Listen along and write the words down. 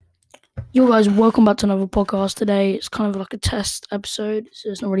Yo guys, welcome back to another podcast. Today it's kind of like a test episode, so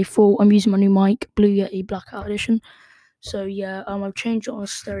it's not really full. I'm using my new mic, Blue Yeti Blackout Edition. So yeah, I've changed it on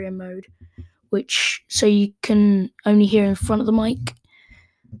stereo mode, so you can only hear in front of the mic.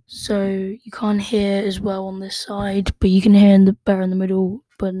 So you can't hear as well on this side, but you can hear better in the middle,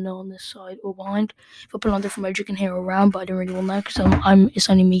 but not on this side or behind. If I put it on different mode, you can hear around, but I don't really want that because it's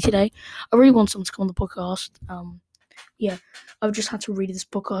only me today. I really want someone to come on the podcast. Yeah, I've just had to read this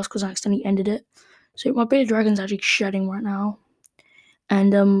podcast because I accidentally ended it. So my bearded dragon's actually shedding right now,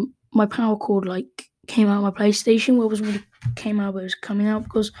 and my power cord came out of my PlayStation. Well, it wasn't really came out, but it was coming out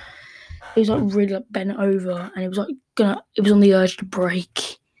because it was really bent over, and it was it was on the urge to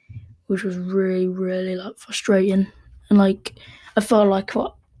break, which was really frustrating. And I felt like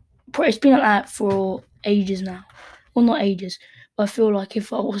it's been like that for ages now. Well, not ages, but I feel like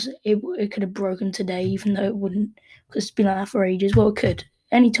if I was, it could have broken today, even though it wouldn't, because it's been like that for ages. Well, it could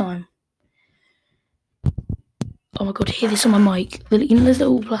anytime. Oh my god, hear this on my mic. You know those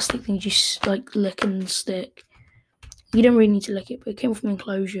little plastic things you lick and stick? You don't really need to lick it, but it came from the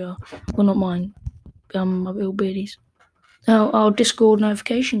enclosure. Well, not mine. My little beardies. Now, our Discord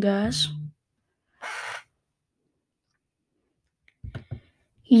notification, guys.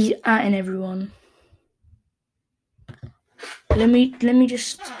 He's atting everyone. Let me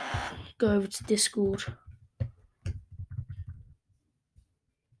just go over to Discord.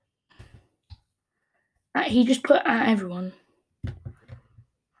 He just put at everyone.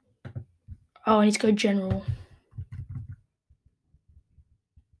 Oh, I need to go general.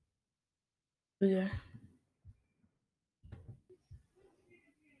 There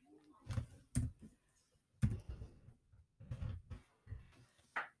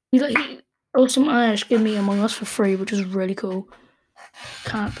we go. Awesome Irish gave me Among Us for free, which was really cool.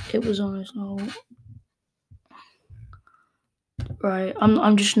 Cap, it was on his whole. Right,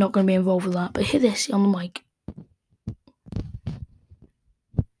 I'm just not going to be involved with that. But hear this on the mic.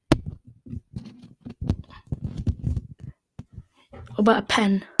 About a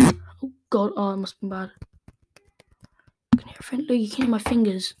pen. Oh god, it must have been bad. You can hear everything. Look, you can hear my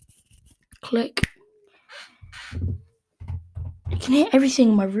fingers. Click. You can hear everything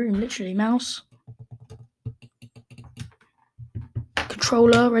in my room, literally. Mouse.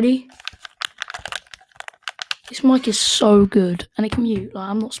 Controller, ready? This mic is so good, and it can mute.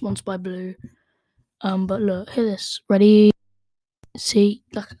 I'm not sponsored by Blue. But look, hear this. Ready? See,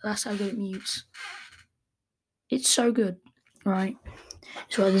 that's how good it mutes. It's so good, right?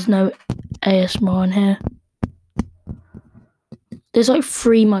 So there's no ASMR in here. There's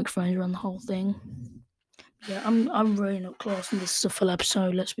 3 microphones around the whole thing. Yeah, I'm really not classing this as a full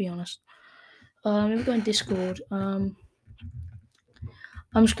episode. Let's be honest. If we go in Discord, I'm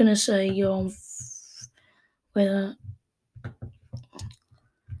just gonna say you're on. Where?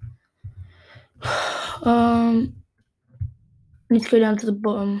 I need to go down to the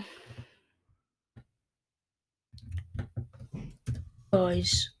bottom.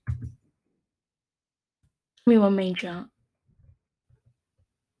 Guys, me my main chat.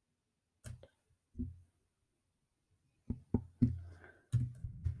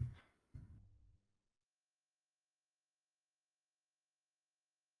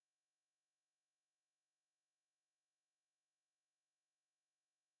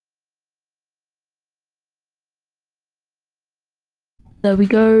 There we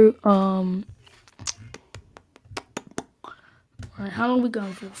go. Right, how long are we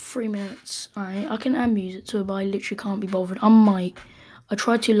going for? 3 minutes. Alright, I can add music to it, but I literally can't be bothered. I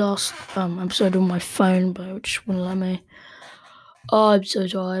tried to last episode on my phone, but it just wouldn't let me. Oh, I'm so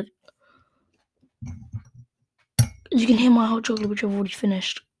tired. As you can hear my hot chocolate, which I've already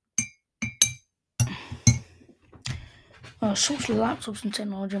finished. So much laptops and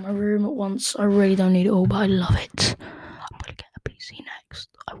technology in my room at once. I really don't need it all, but I love it. I'm gonna get a PC next.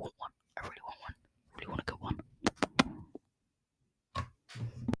 I want one. I really want one. I really want a good one.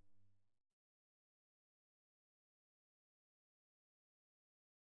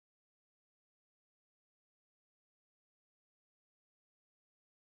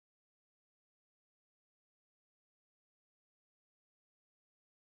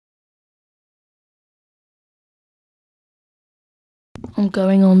 I'm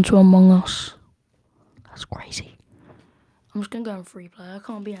going on to Among Us. That's crazy. I'm just gonna go on free play. I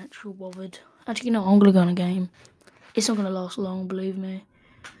can't be actual bothered. Actually, no, I'm gonna go on a game. It's not gonna last long, believe me.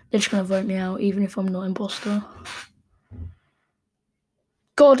 They're just gonna vote me out, even if I'm not imposter.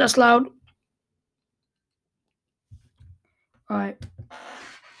 God, that's loud. Right.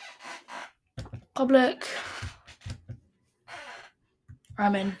 Public.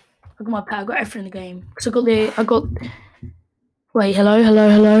 I'm in. I got my pad. I got everything in the game. Cause I got Wait, hello, hello,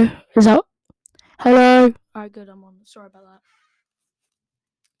 hello. Is that hello? Alright, good. I'm on. Sorry about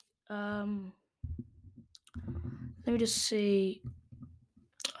that. Let me just see.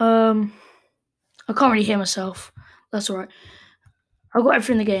 I can't really hear myself. That's alright. I got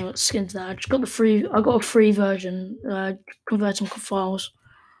everything in the game. Let's skip into that. I just got the free. I got a free version. Convert some files.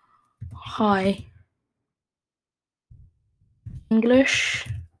 Hi, English.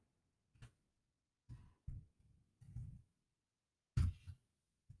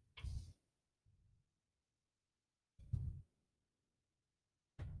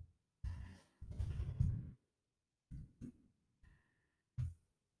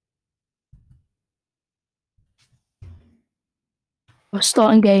 We're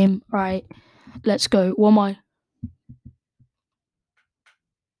starting game. Right, let's go. What am I?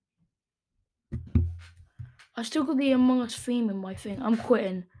 I still got the Among Us theme in my thing. I'm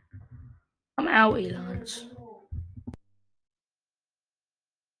quitting. I'm outie, lads.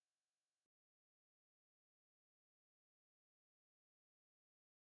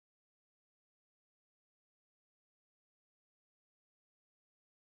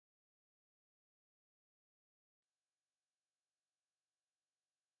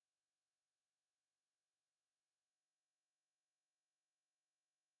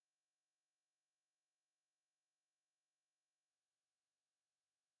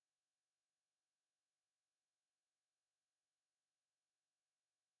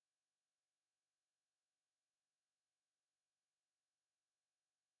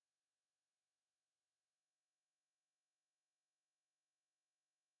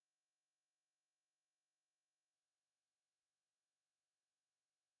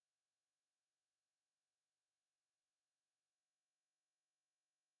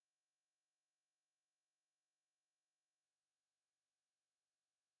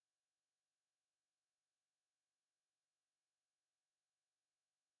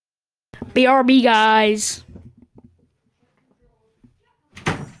 BRB, guys.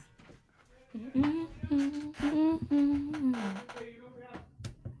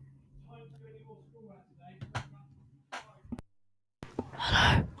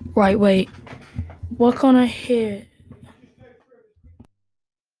 Right, wait. What can I hear?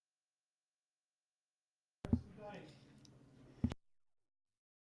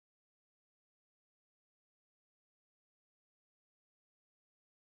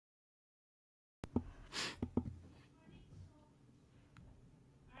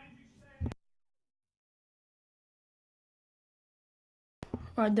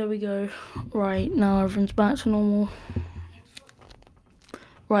 Right, there we go. Right, now everything's back to normal.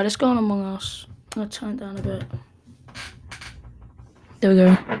 Right, let's go on Among Us. I'm gonna turn it down a bit. There we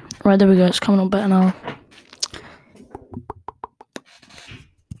go. Right, there we go. It's coming on better now.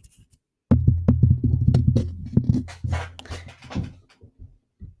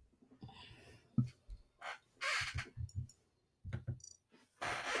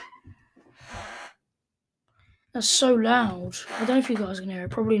 That's so loud. I don't know if you guys can hear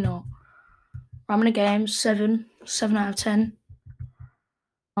it. Probably not. I'm in a game. 7 out of 10.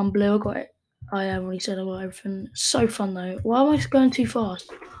 I'm blue. I got it. I have already said I got everything. So fun though. Why am I going too fast?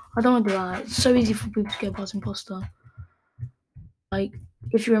 I don't want to do that. It's so easy for people to get past imposter. Like,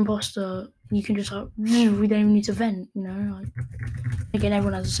 if you're imposter, you can just like, we don't even need to vent, you know? Like, again,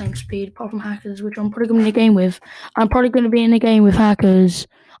 everyone has the same speed, apart from hackers, which I'm probably going to be in a game with. I'm probably going to be in a game with hackers.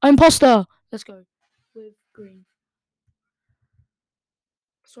 Imposter! Let's go. With green.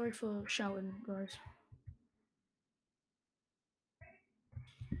 Sorry for shouting, guys.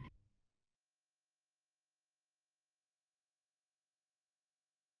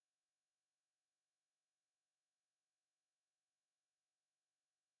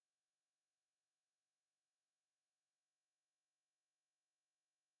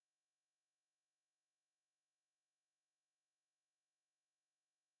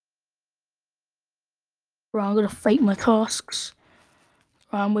 Right, I'm going to fake my tasks.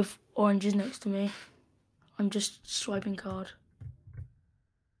 Right, I'm with oranges next to me. I'm just swiping card.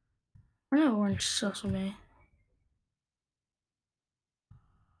 I know orange sus on me.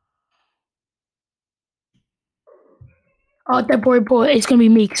 Oh, that boy, it's going to be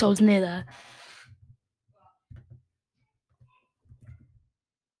me because I was near there.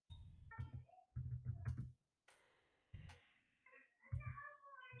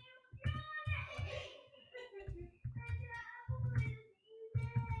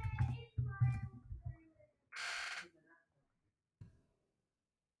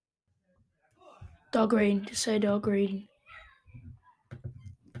 Dark green, just say dark green.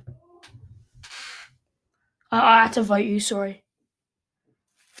 I had to vote you, sorry.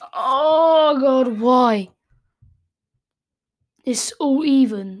 Oh, God, why? It's all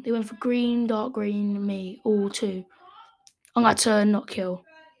even. They went for green, dark green, me, all two. I'm gonna turn, not kill.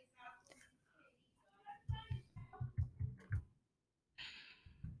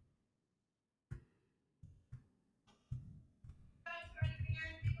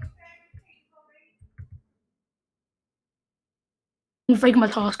 I'm faking my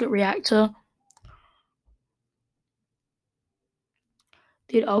task at reactor.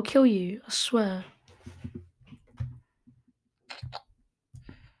 Dude, I'll kill you, I swear.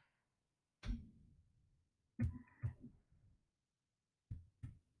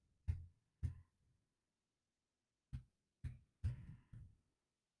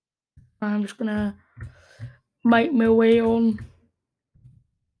 I'm just gonna make my way on.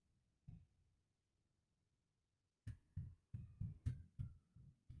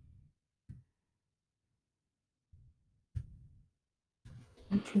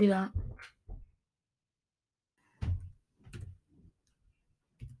 I can do that.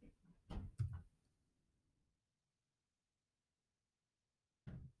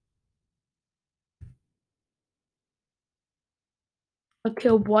 I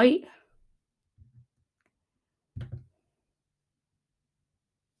killed white.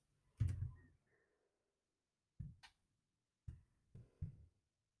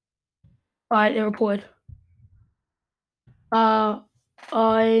 Alright, they reported.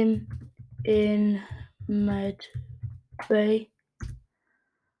 I'm in med bay.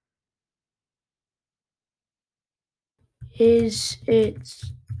 Is it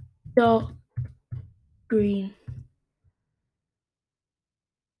dark green?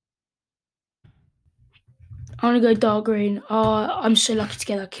 I'm gonna go dark green. I'm so lucky to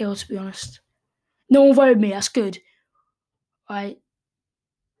get that kill, to be honest. No one voted me, that's good. Right.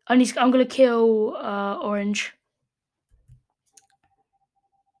 I'm gonna kill orange.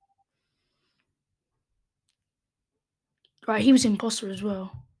 Right, he was imposter as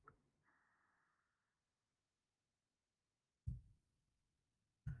well.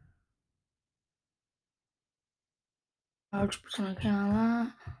 I'll just pretend I can't like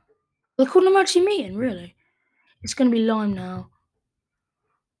that. They're calling an emergency meeting, really? It's gonna be lime now.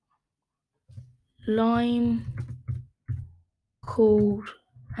 Lime called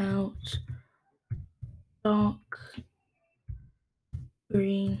out dark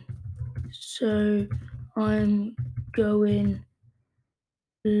green. So I'm going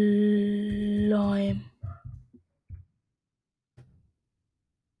lime.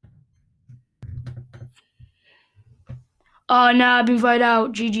 Oh no, I've been voted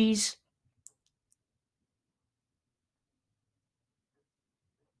out. GG's.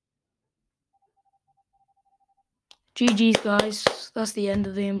 GG's, guys. That's the end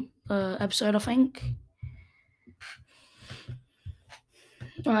of the episode, I think.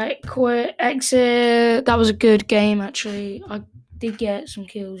 Alright, quit, exit. That was a good game, actually. I did get some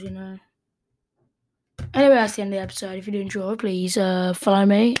kills, you know. Anyway, that's the end of the episode. If you did enjoy, please follow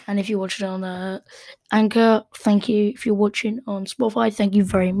me. And if you're watching on Anchor, thank you. If you're watching on Spotify, thank you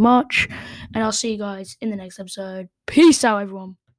very much. And I'll see you guys in the next episode. Peace out, everyone.